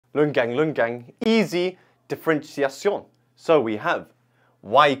Lungang, easy differentiation. So we have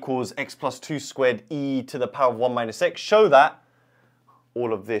y equals x plus 2 squared e to the power of 1 minus x. Show that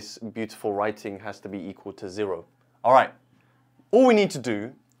all of this beautiful writing has to be equal to 0. All right, all we need to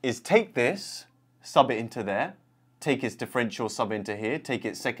do is take this, sub it into there, take its differential, sub into here, take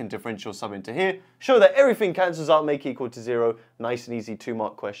its second differential, sub into here, show that everything cancels out, make it equal to 0. Nice and easy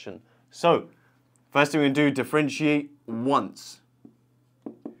 2-mark question. So, first thing we're going to do, differentiate once.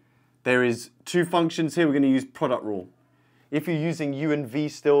 There is 2 functions here, we're going to use product rule. If you're using u and v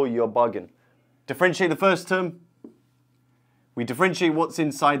still, you're bugging. Differentiate the first term. We differentiate what's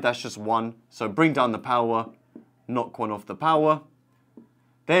inside, that's just 1. So bring down the power, knock 1 off the power.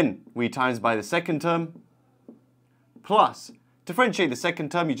 Then we times by the second term. Plus, differentiate the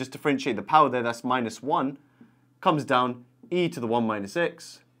second term, you just differentiate the power there, that's minus 1. Comes down, e to the 1 minus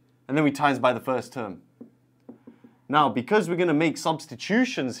x. And then we times by the first term. Now, because we're going to make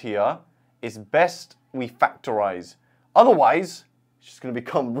substitutions here, it's best we factorize. Otherwise, it's just going to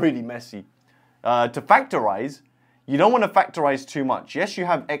become really messy. To factorize, you don't want to factorize too much. Yes, you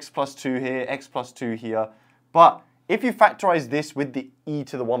have x plus 2 here, x plus 2 here. But if you factorize this with the e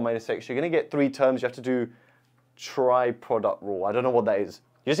to the 1 minus x, you're going to get 3 terms. You have to do tri-product rule. I don't know what that is.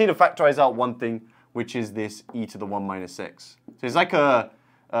 You just need to factorize out one thing, which is this e to the 1 minus x. So it's like a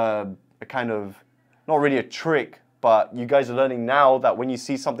kind of, not really a trick, but you guys are learning now that when you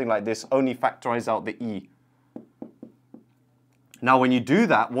see something like this, only factorize out the e. Now when you do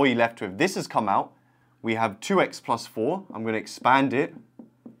that, what are you left with? This has come out. We have 2x plus 4. I'm going to expand it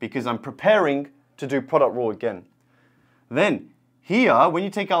because I'm preparing to do product rule again. Then here, when you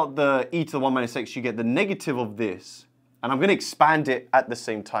take out the e to the 1 minus x, you get the negative of this. And I'm going to expand it at the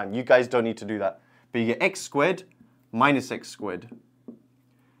same time. You guys don't need to do that. But you get x squared minus x squared.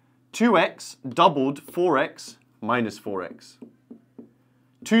 2x doubled 4x minus 4x.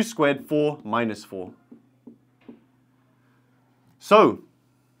 2 squared 4 minus 4. So,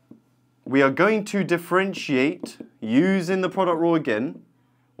 we are going to differentiate using the product rule again.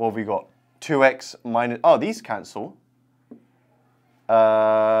 What have we got? 2x minus, oh, these cancel.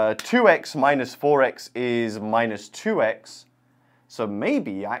 2x minus 4x is minus 2x. So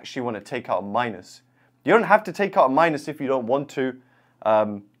maybe I actually want to take out a minus. You don't have to take out a minus if you don't want to.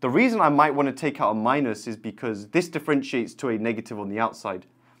 The reason I might want to take out a minus is because this differentiates to a negative on the outside.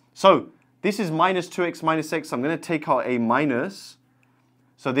 So this is minus 2x minus x. I'm going to take out a minus.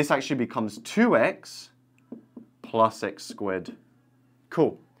 So this actually becomes 2x plus x squared.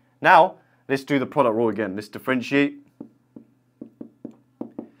 Cool. Now, let's do the product rule again. Let's differentiate.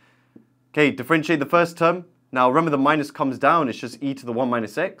 Okay, differentiate the first term. Now remember the minus comes down. It's just e to the 1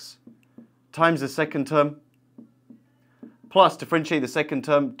 minus x times the second term. Plus, differentiate the second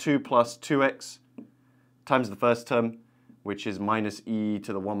term, 2 plus 2x times the first term, which is minus e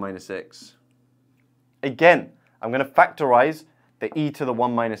to the 1 minus x. Again, I'm going to factorize the e to the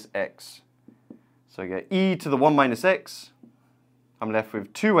 1 minus x. So I get e to the 1 minus x. I'm left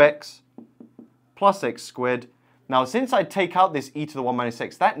with 2x plus x squared. Now, since I take out this e to the 1 minus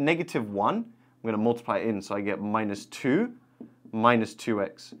x, that negative 1, I'm going to multiply it in. So I get minus 2 minus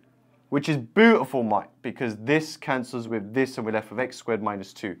 2x. Which is beautiful, Mike, because this cancels with this and we're left with x squared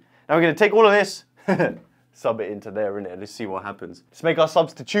minus 2. Now we're going to take all of this, sub it into there, innit? Let's see what happens. Let's make our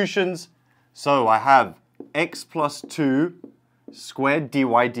substitutions. So I have x plus 2 squared dy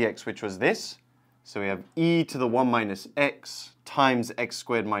dx, which was this. So we have e to the 1 minus x times x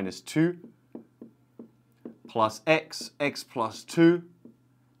squared minus 2 plus x plus 2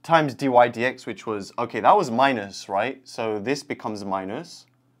 times dy dx, which was, okay, that was minus, right? So this becomes minus.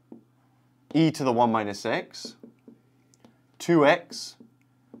 E to the 1 minus x, 2x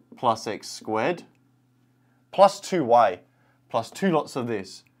plus x squared, plus 2y, plus 2 lots of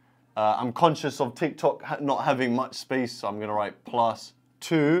this. I'm conscious of TikTok not having much space, so I'm going to write plus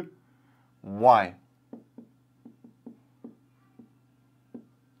 2y.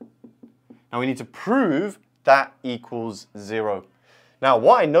 Now we need to prove that equals 0. Now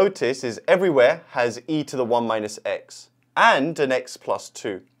what I notice is everywhere has e to the 1 minus x and an x plus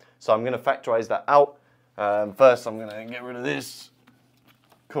 2. So I'm going to factorize that out. First, I'm going to get rid of this.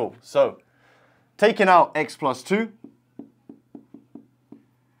 Cool. So, taking out x plus 2.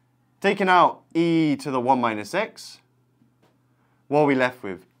 Taking out e to the 1 minus x. What are we left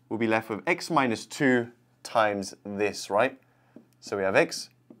with? We'll be left with x minus 2 times this, right? So we have x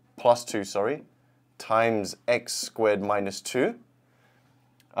plus 2, sorry, times x squared minus 2.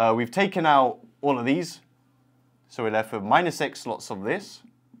 We've taken out all of these. So we're left with minus x lots of this.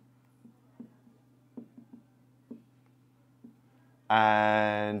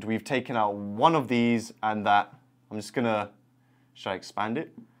 And we've taken out one of these and that. I'm just going to, should I expand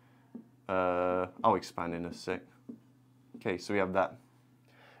it? I'll expand in a sec. Okay, so we have that.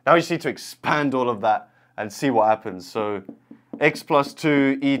 Now we just need to expand all of that and see what happens. So x plus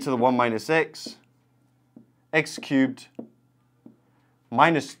 2 e to the 1 minus x cubed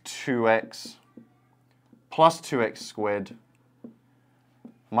minus 2x plus 2x squared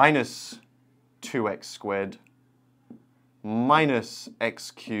minus 2x squared minus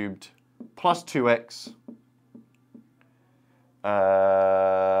x cubed plus 2x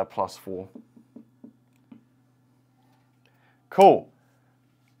plus 4. Cool.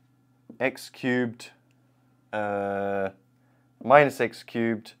 X cubed minus x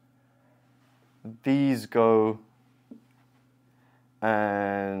cubed. These go,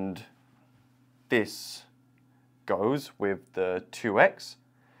 and this goes with the 2x,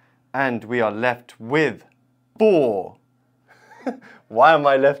 and we are left with 4. Why am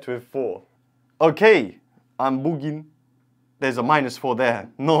I left with 4? Okay, I'm booging. There's a minus 4 there.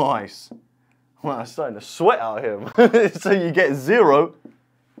 Nice. Well, I'm starting to sweat out here. So you get 0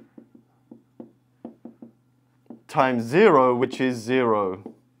 times 0, which is 0.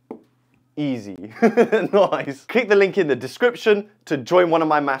 Easy. Nice. Click the link in the description to join one of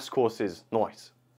my maths courses. Nice.